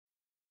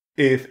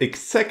If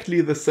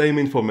exactly the same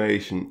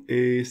information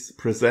is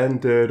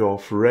presented or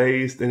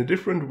phrased in a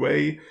different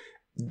way,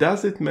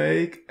 does it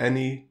make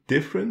any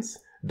difference?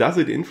 Does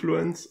it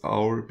influence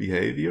our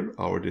behavior,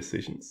 our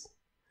decisions?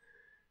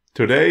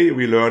 Today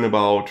we learn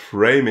about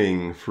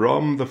framing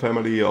from the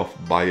family of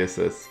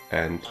biases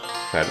and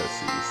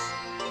fallacies.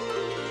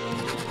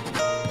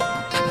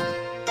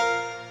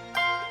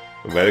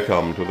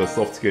 Welcome to the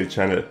Soft Skill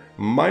channel.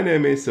 My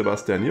name is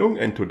Sebastian Jung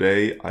and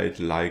today I'd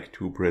like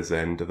to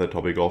present the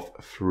topic of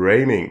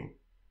framing.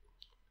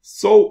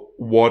 So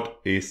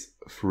what is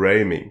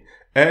framing?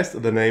 As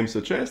the name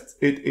suggests,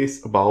 it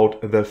is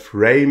about the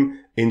frame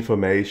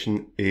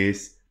information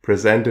is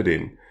presented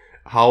in,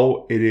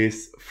 how it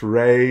is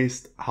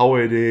phrased, how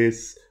it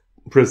is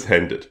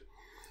presented.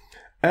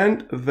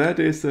 And that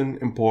is an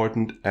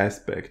important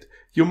aspect.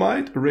 You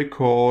might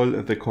recall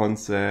the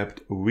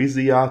concept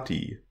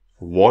visiati.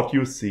 What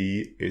you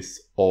see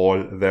is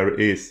all there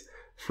is,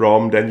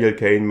 from Daniel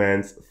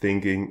Kahneman's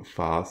Thinking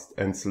Fast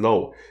and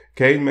Slow.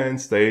 Kahneman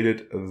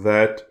stated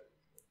that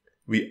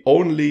we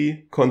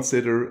only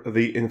consider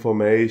the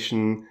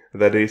information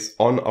that is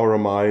on our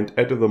mind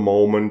at the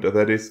moment,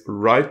 that is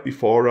right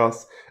before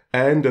us,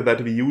 and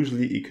that we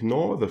usually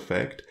ignore the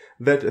fact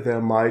that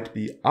there might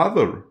be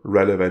other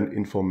relevant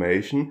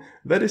information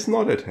that is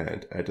not at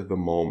hand at the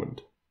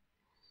moment.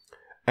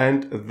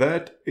 And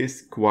that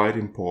is quite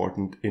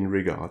important in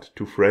regard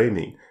to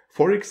framing.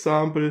 For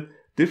example,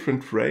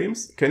 different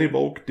frames can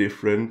evoke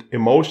different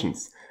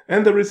emotions.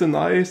 And there is a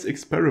nice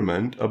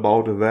experiment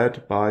about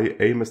that by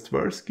Amos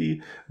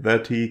Tversky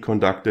that he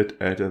conducted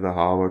at the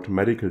Harvard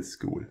Medical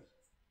School.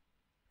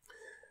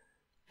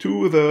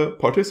 To the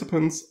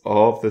participants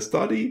of the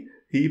study,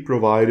 he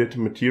provided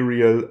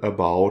material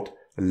about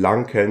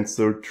lung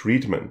cancer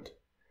treatment.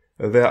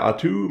 There are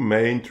two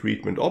main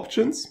treatment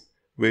options,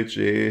 which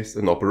is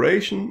an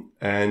operation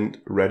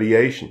and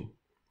radiation.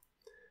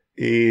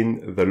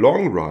 In the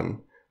long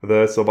run,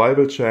 the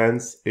survival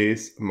chance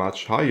is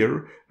much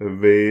higher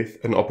with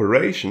an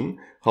operation.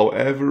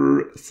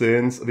 However,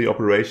 since the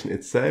operation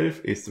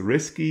itself is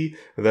risky,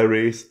 there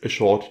is a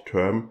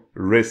short-term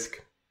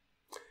risk.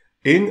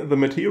 In the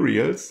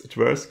materials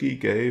Tversky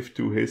gave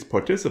to his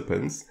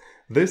participants,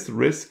 this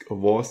risk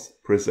was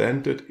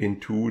presented in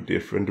two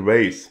different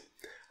ways.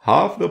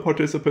 Half the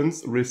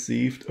participants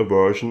received a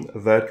version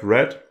that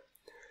read,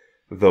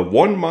 "The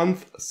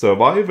 1-month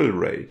survival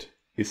rate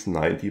is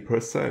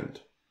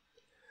 90%.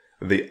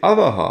 The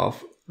other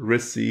half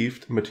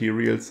received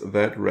materials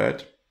that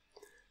read,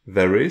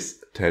 "There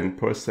is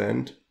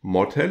 10%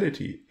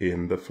 mortality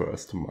in the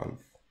first month."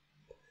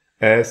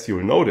 As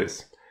you'll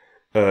notice,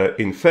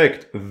 in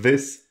fact,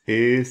 this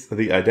is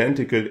the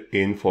identical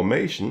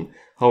information,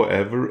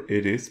 however,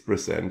 it is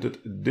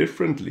presented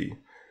differently.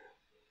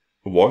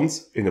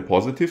 Once in a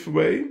positive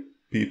way,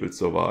 people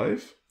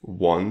survive.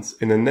 Once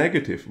in a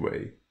negative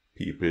way,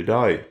 people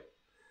die.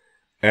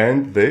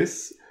 And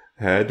this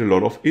had a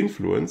lot of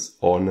influence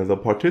on the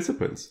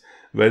participants.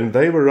 When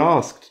they were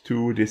asked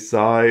to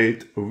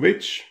decide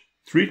which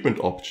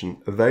treatment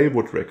option they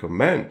would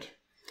recommend,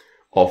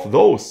 of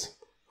those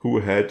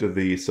who had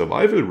the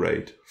survival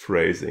rate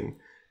phrasing,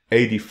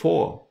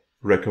 84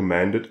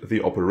 recommended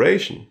the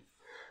operation,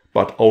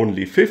 but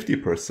only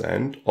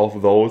 50%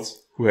 of those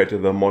who had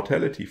the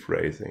mortality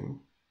phrasing.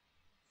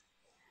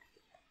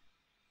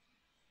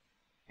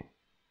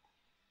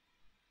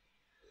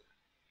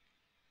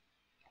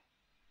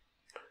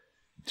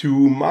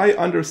 To my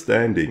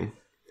understanding,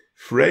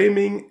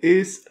 framing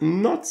is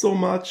not so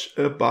much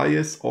a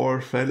bias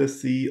or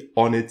fallacy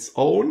on its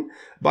own,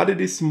 but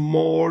it is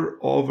more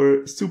of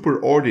a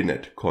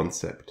superordinate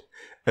concept.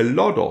 A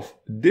lot of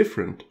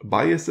different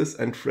biases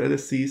and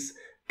fallacies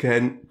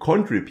can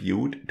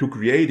contribute to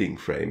creating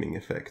framing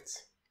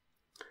effects.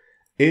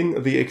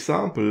 In the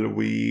example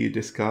we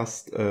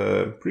discussed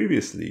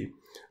previously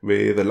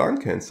with the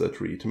lung cancer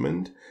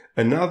treatment,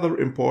 another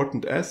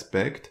important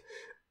aspect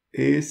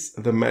is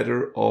the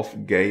matter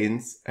of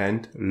gains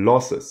and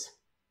losses.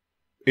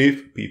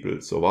 If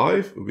people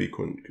survive, we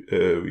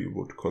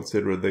would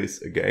consider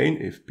this a gain.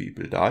 If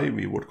people die,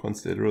 we would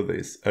consider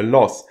this a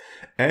loss.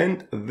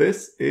 And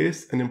this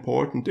is an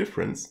important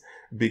difference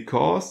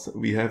because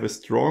we have a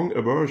strong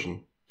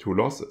aversion to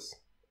losses.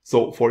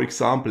 So, for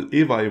example,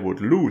 if I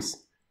would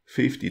lose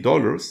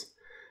 $50,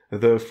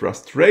 the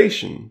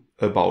frustration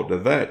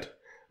about that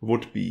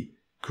would be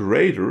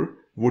greater,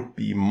 would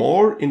be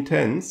more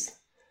intense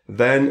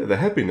than the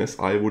happiness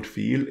I would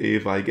feel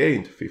if I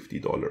gained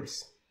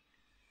 $50.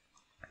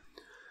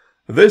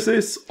 This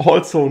is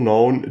also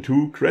known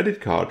to credit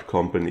card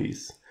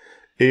companies.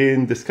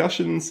 In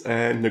discussions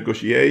and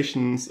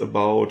negotiations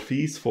about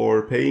fees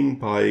for paying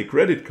by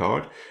credit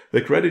card,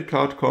 the credit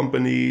card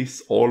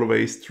companies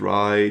always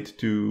tried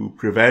to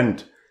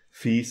prevent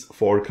fees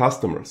for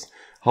customers.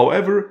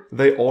 However,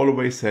 they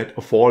always had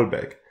a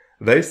fallback.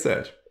 They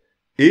said,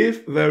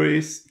 if there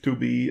is to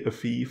be a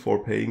fee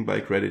for paying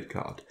by credit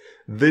card,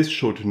 this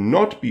should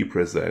not be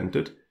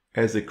presented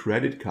as a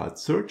credit card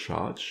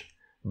surcharge,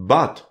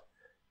 but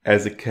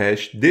as a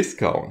cash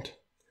discount.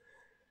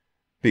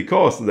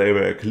 because they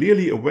were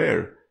clearly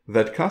aware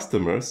that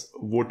customers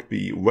would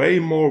be way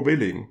more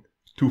willing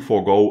to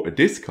forgo a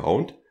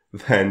discount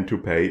than to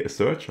pay a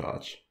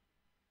surcharge.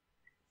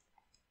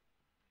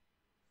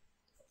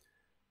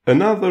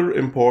 Another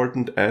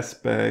important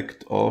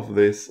aspect of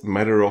this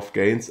matter of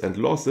gains and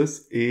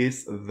losses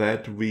is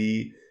that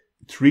we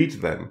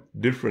treat them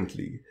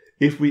differently.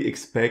 If we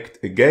expect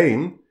a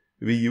gain,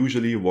 we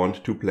usually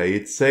want to play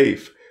it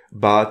safe.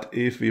 But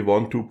if we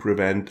want to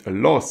prevent a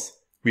loss,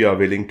 we are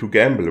willing to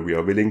gamble, we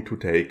are willing to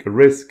take a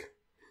risk.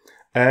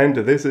 And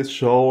this is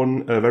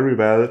shown very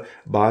well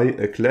by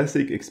a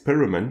classic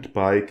experiment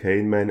by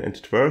Kahneman and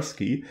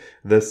Tversky,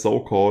 the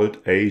so-called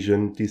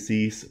Asian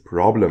disease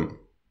problem.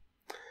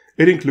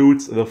 It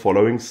includes the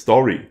following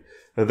story.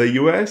 The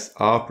US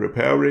are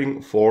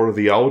preparing for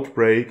the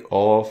outbreak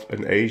of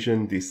an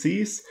Asian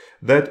disease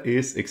that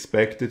is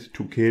expected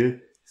to kill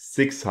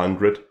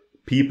 600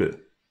 people.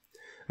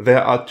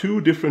 There are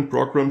two different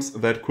programs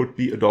that could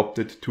be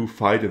adopted to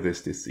fight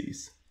this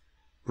disease.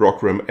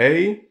 Program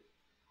A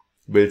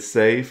will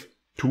save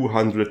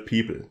 200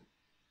 people.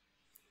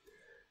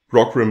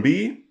 Program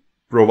B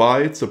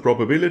provides a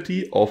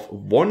probability of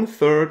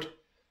 1/3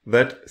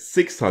 that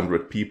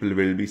 600 people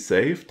will be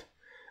saved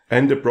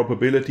and a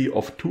probability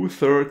of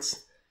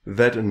 2/3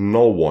 that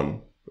no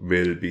one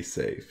will be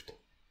saved.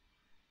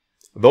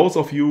 Those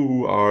of you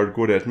who are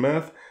good at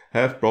math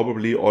have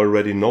probably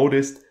already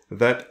noticed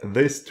that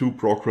these two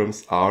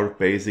programs are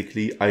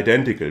basically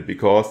identical,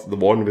 because the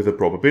one with the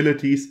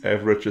probabilities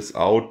averages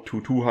out to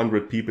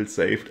 200 people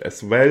saved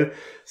as well.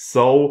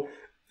 So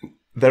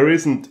there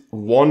isn't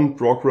one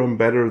program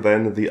better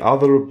than the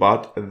other,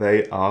 but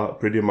they are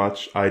pretty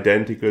much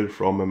identical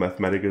from a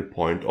mathematical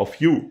point of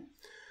view.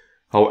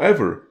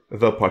 However,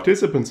 the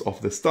participants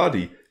of the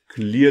study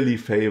clearly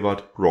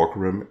favored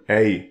program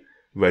A,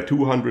 where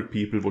 200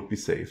 people would be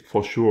saved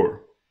for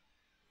sure.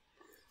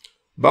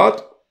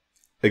 But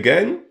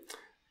again,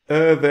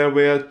 there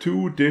were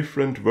two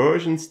different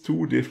versions,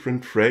 two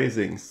different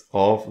phrasings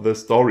of the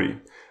story.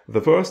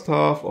 The first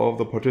half of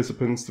the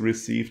participants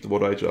received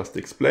what I just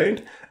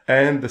explained,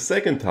 and the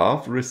second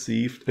half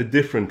received a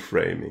different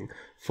framing.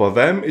 For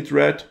them it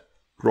read,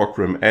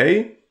 Program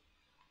A,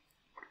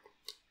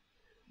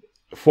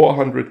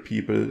 400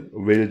 people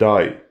will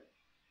die.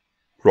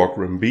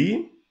 Program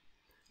B,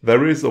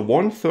 there is a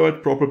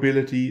 1/3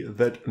 probability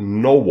that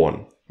no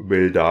one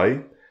will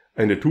die,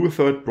 and a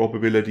 2/3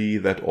 probability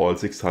that all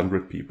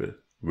 600 people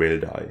will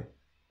die.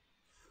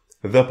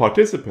 The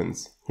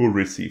participants who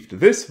received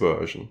this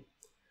version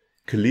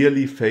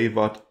clearly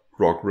favored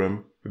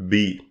program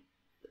B.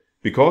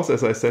 Because,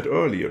 as I said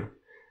earlier,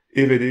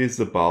 if it is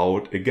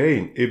about a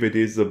gain, if it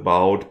is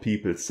about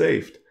people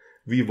saved,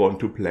 we want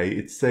to play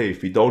it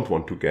safe. We don't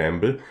want to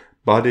gamble.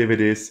 But if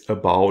it is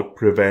about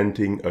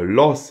preventing a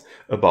loss,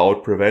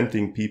 about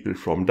preventing people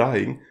from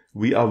dying,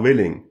 we are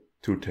willing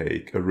to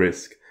take a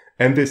risk.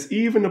 And this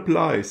even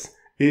applies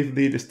if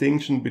the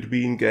distinction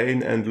between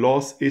gain and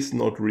loss is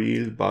not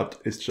real,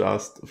 but is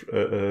just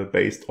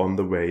based on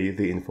the way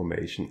the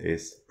information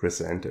is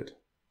presented.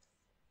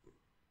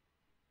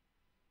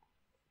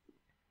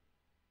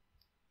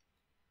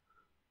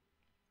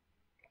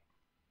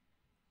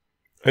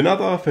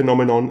 Another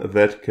phenomenon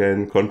that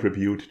can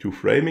contribute to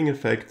framing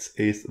effects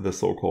is the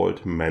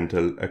so-called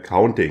mental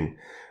accounting.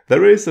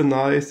 There is a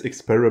nice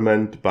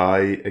experiment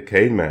by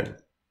Kahneman.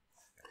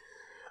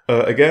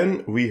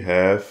 Again, we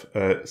have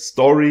a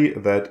story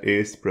that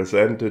is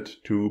presented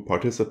to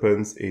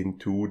participants in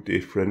two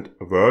different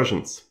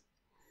versions.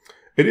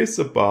 It is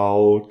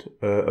about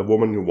a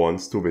woman who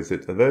wants to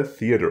visit the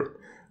theater.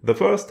 The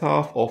first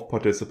half of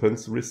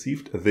participants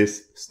received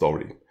this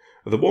story.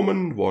 The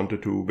woman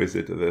wanted to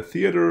visit the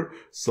theater,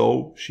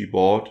 so she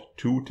bought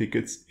 2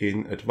 tickets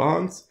in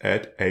advance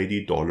at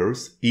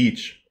 $80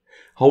 each.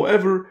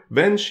 However,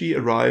 when she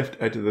arrived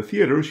at the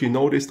theater, she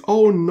noticed,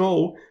 oh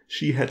no,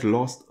 she had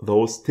lost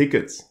those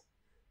tickets.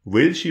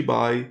 Will she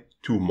buy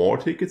 2 more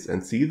tickets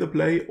and see the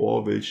play,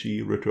 or will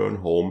she return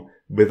home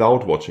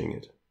without watching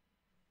it?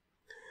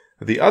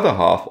 The other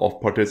half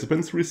of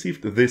participants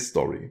received this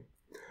story.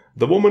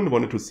 The woman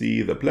wanted to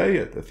see the play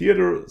at the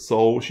theater,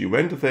 so she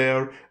went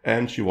there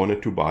and she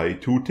wanted to buy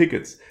 2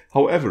 tickets.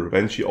 However,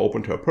 when she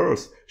opened her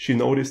purse, she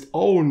noticed,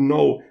 oh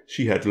no,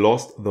 she had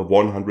lost the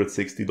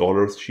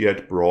 $160 she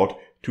had brought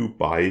to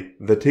buy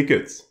the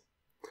tickets.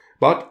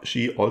 But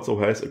she also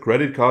has a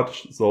credit card,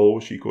 so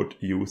she could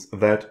use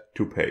that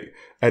to pay.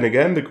 And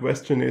again, the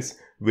question is,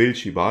 will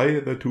she buy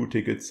the 2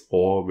 tickets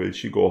or will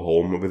she go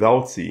home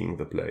without seeing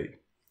the play?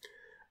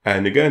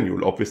 And again,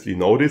 you'll obviously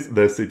notice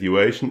the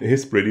situation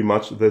is pretty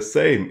much the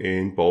same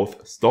in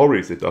both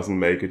stories. It doesn't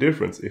make a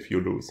difference if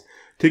you lose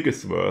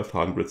tickets worth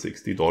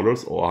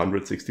 $160 or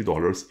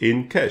 $160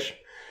 in cash.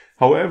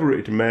 However,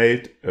 it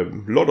made a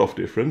lot of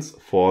difference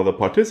for the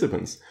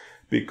participants,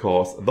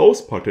 because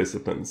those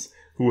participants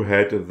who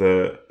had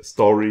the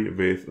story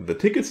with the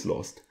tickets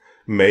lost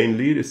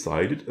mainly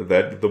decided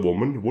that the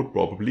woman would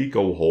probably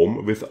go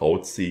home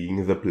without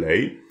seeing the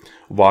play,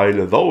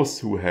 while those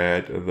who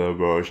had the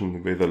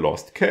version with the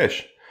lost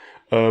cash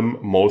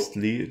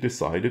mostly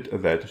decided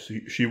that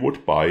she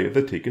would buy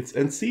the tickets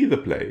and see the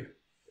play.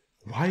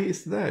 Why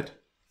is that?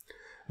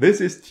 This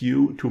is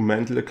due to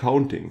mental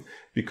accounting,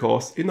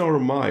 because in our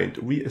mind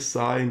we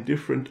assign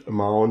different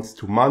amounts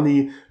to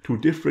money, to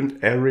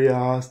different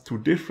areas, to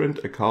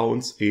different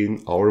accounts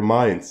in our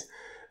minds.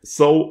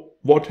 So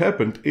what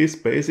happened is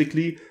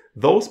basically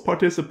those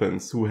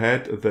participants who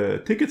had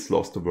the tickets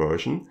lost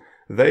version,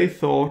 they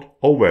thought,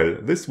 oh well,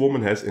 this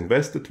woman has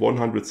invested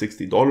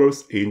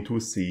 $160 into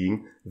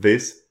seeing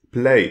this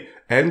play,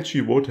 and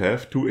she would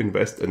have to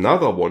invest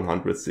another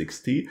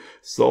 $160,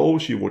 so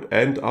she would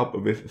end up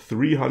with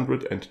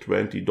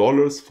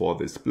 $320 for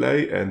this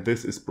play, and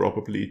this is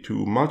probably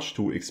too much,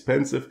 too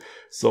expensive,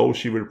 so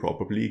she will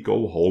probably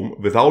go home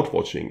without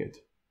watching it.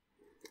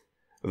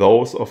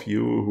 Those of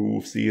you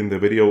who've seen the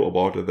video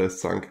about the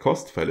sunk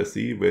cost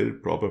fallacy will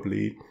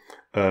probably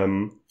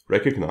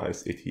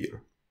recognize it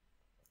here.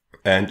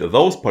 And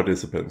those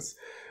participants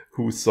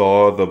who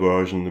saw the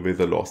version with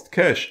the lost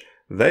cash,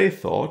 they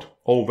thought,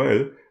 oh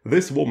well,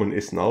 this woman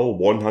is now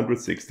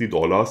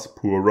 $160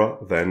 poorer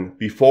than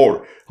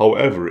before.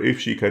 However, if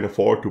she can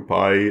afford to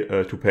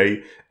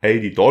pay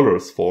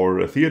 $80 for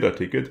a theater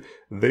ticket,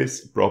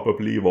 this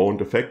probably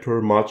won't affect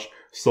her much,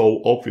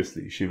 so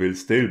obviously she will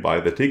still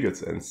buy the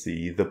tickets and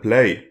see the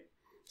play.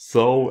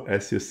 So,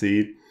 as you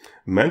see,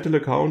 mental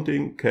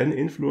accounting can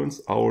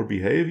influence our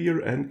behavior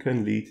and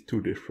can lead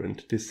to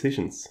different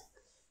decisions.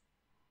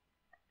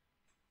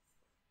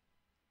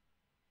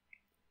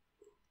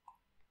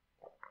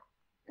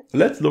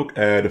 Let's look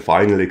at a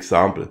final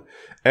example.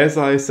 As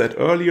I said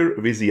earlier,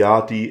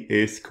 Visiati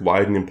is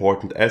quite an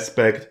important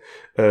aspect.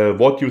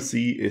 What you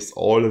see is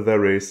all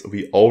there is.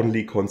 We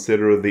only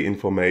consider the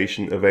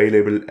information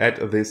available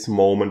at this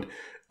moment,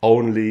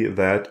 only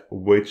that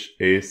which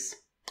is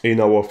in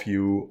our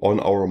view,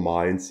 on our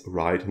minds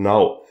right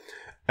now.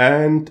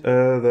 And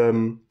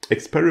the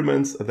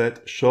experiments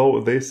that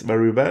show this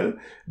very well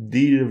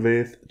deal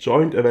with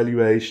joint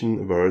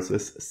evaluation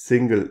versus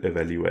single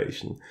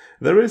evaluation.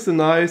 There is a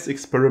nice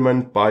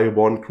experiment by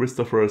one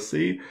Christopher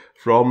C.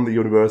 from the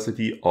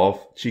University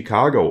of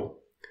Chicago.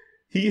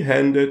 He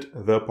handed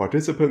the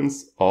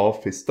participants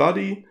of his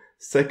study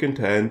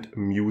second-hand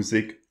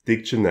music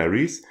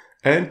dictionaries,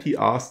 and he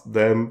asked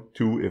them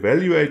to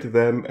evaluate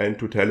them and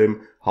to tell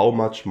him how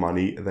much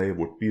money they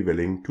would be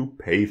willing to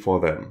pay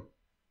for them.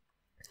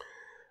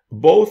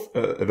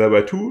 There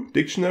were two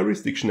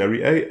dictionaries,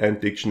 Dictionary A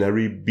and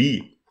Dictionary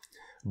B.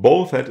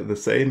 Both had the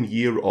same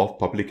year of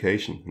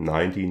publication,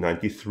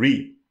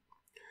 1993.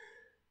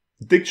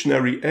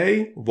 Dictionary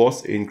A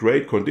was in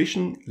great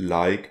condition,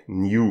 like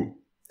new.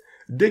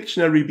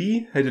 Dictionary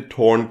B had a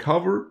torn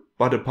cover,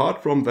 but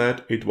apart from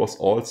that, it was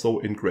also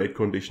in great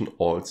condition,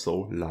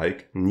 also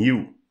like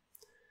new.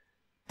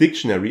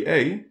 Dictionary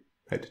A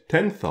had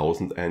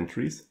 10,000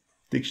 entries,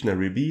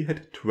 Dictionary B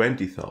had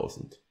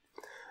 20,000.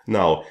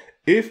 Now,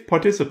 if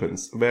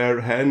participants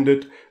were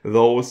handed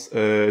those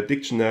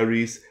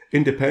dictionaries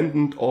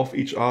independent of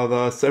each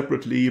other,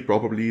 separately,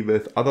 probably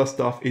with other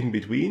stuff in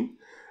between,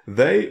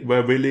 they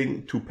were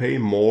willing to pay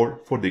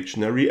more for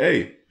Dictionary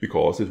A,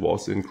 because it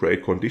was in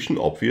great condition,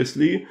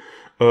 obviously.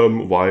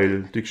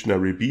 While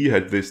Dictionary B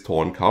had this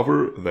torn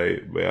cover,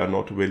 they were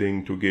not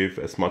willing to give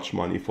as much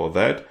money for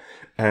that,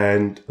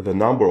 and the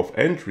number of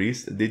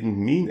entries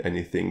didn't mean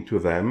anything to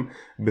them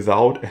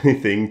without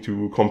anything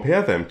to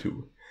compare them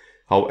to.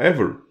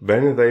 However,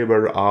 when they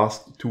were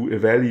asked to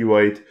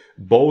evaluate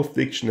both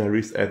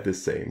dictionaries at the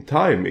same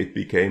time, it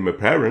became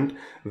apparent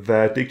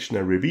that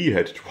Dictionary B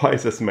had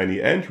twice as many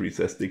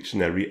entries as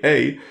Dictionary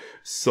A,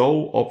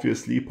 so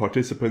obviously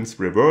participants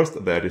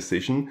reversed their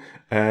decision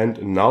and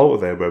now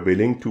they were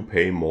willing to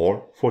pay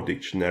more for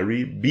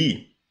Dictionary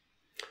B.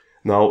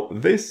 Now,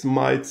 this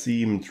might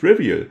seem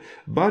trivial,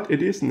 but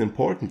it is an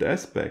important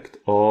aspect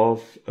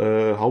of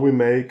how we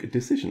make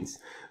decisions.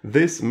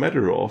 This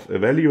matter of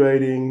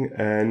evaluating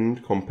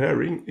and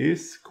comparing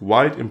is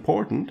quite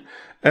important,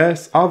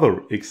 as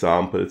other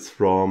examples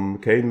from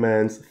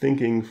Kahneman's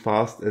Thinking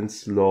Fast and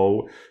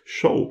Slow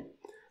show.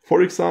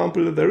 For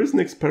example, there is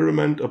an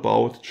experiment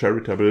about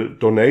charitable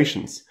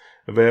donations,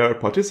 where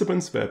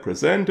participants were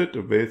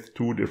presented with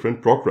two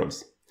different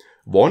programs.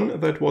 One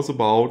that was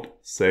about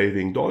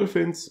saving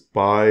dolphins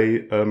by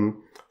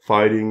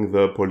fighting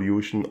the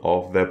pollution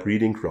of their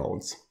breeding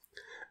grounds.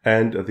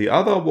 And the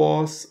other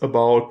was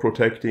about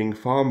protecting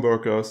farm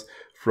workers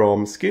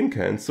from skin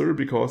cancer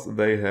because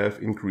they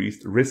have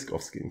increased risk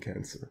of skin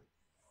cancer.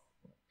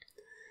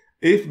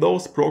 If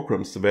those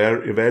programs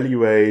were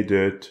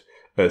evaluated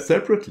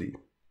separately,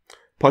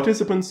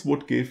 participants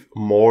would give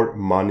more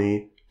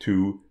money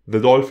to the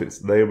dolphins.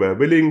 They were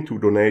willing to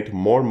donate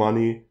more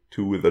money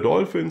to the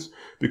dolphins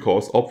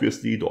because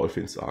obviously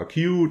dolphins are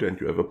cute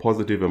and you have a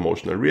positive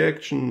emotional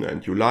reaction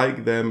and you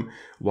like them,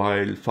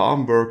 while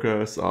farm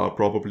workers are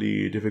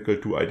probably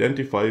difficult to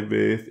identify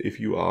with if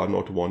you are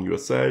not one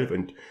yourself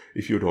and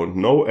if you don't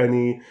know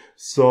any.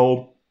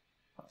 So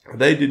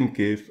they didn't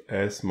give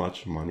as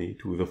much money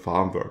to the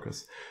farm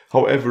workers.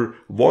 However,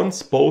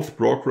 once both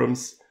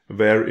programs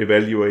were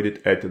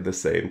evaluated at the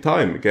same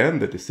time. Again,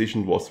 the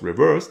decision was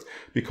reversed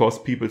because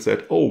people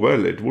said, oh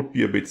well, it would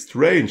be a bit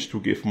strange to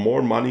give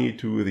more money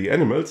to the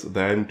animals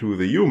than to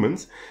the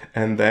humans,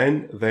 and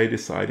then they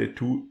decided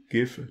to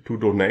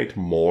donate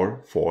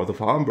more for the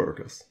farm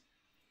workers.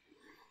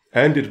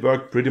 And it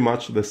worked pretty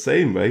much the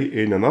same way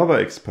in another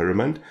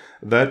experiment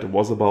that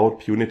was about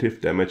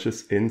punitive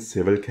damages in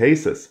civil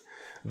cases.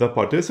 The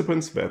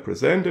participants were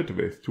presented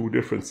with 2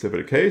 different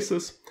civil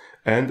cases,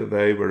 and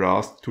they were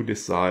asked to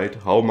decide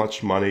how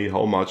much money,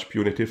 how much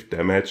punitive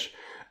damage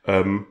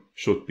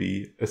should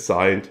be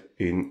assigned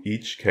in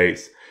each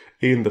case.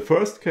 In the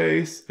first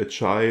case, a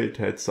child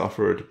had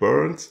suffered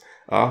burns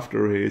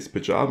after his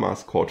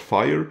pajamas caught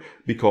fire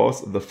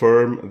because the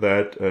firm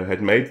that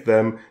had made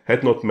them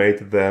had not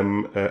made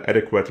them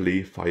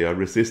adequately fire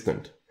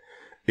resistant.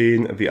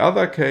 In the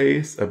other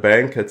case, a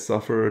bank had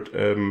suffered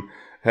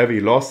heavy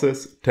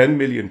losses, $10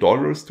 million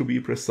to be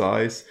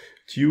precise,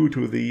 due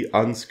to the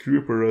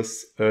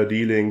unscrupulous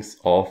dealings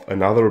of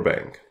another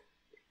bank.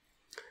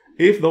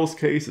 If those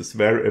cases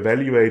were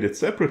evaluated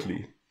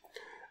separately,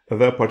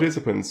 the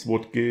participants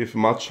would give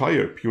much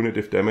higher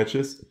punitive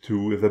damages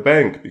to the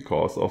bank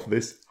because of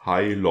this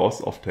high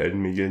loss of $10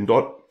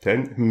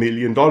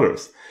 million.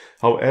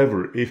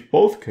 However, if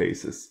both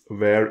cases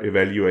were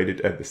evaluated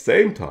at the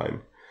same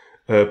time,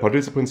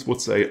 participants would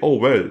say, oh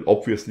well,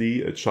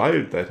 obviously a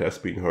child that has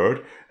been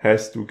hurt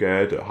has to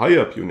get a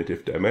higher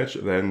punitive damage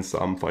than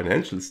some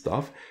financial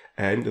stuff,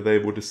 and they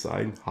would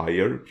assign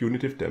higher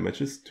punitive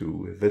damages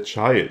to the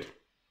child.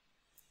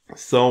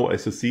 So,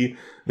 as you see,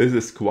 this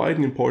is quite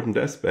an important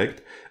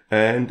aspect,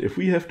 and if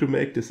we have to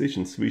make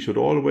decisions, we should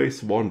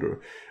always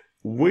wonder,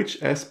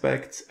 which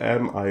aspects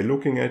am I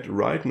looking at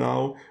right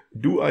now?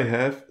 Do I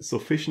have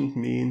sufficient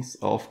means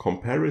of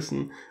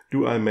comparison?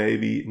 Do I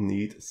maybe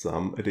need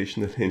some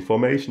additional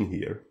information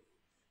here?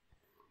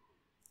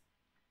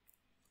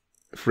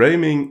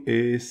 Framing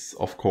is,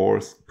 of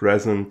course,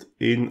 present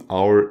in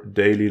our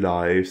daily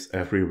lives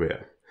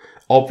everywhere.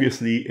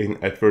 Obviously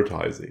in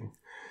advertising.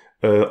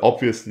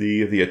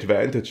 Obviously, the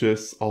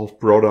advantages of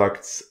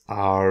products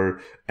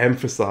are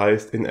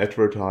emphasized in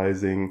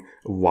advertising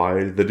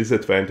while the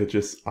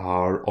disadvantages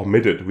are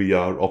omitted. We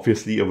are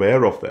obviously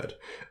aware of that.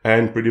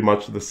 And pretty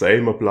much the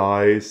same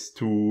applies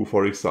to,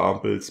 for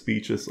example,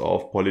 speeches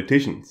of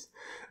politicians.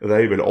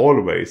 They will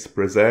always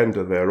present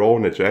their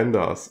own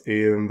agendas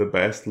in the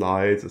best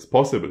lights as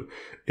possible.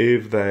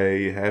 If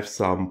they have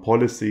some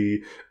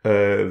policy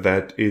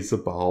that is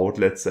about,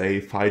 let's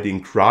say,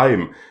 fighting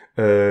crime,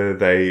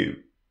 they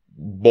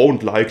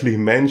won't likely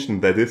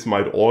mention that this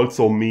might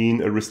also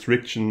mean a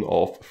restriction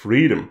of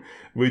freedom,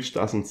 which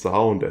doesn't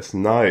sound as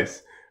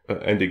nice.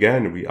 And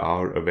again, we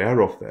are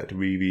aware of that.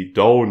 We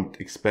don't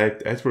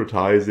expect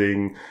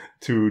advertising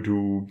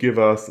to give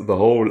us the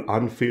whole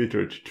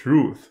unfiltered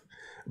truth.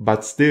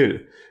 But still,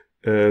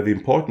 the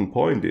important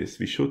point is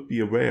we should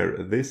be aware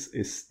this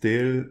is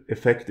still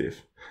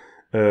effective.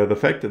 The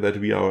fact that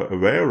we are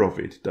aware of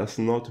it does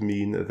not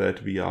mean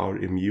that we are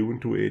immune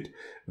to it.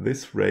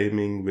 This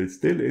framing will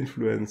still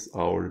influence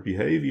our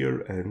behavior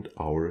and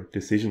our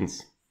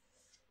decisions.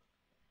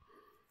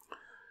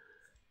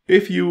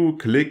 If you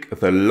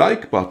click the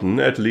like button,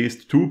 at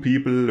least 2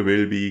 people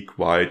will be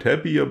quite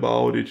happy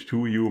about it,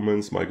 2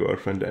 humans, my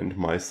girlfriend and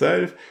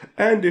myself.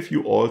 And if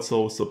you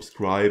also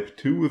subscribe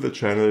to the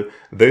channel,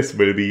 this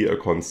will be a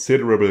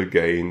considerable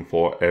gain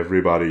for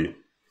everybody.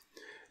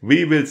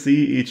 We will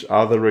see each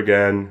other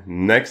again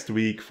next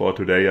week. For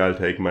today, I'll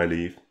take my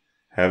leave.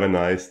 Have a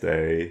nice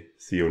day.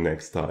 See you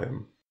next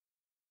time.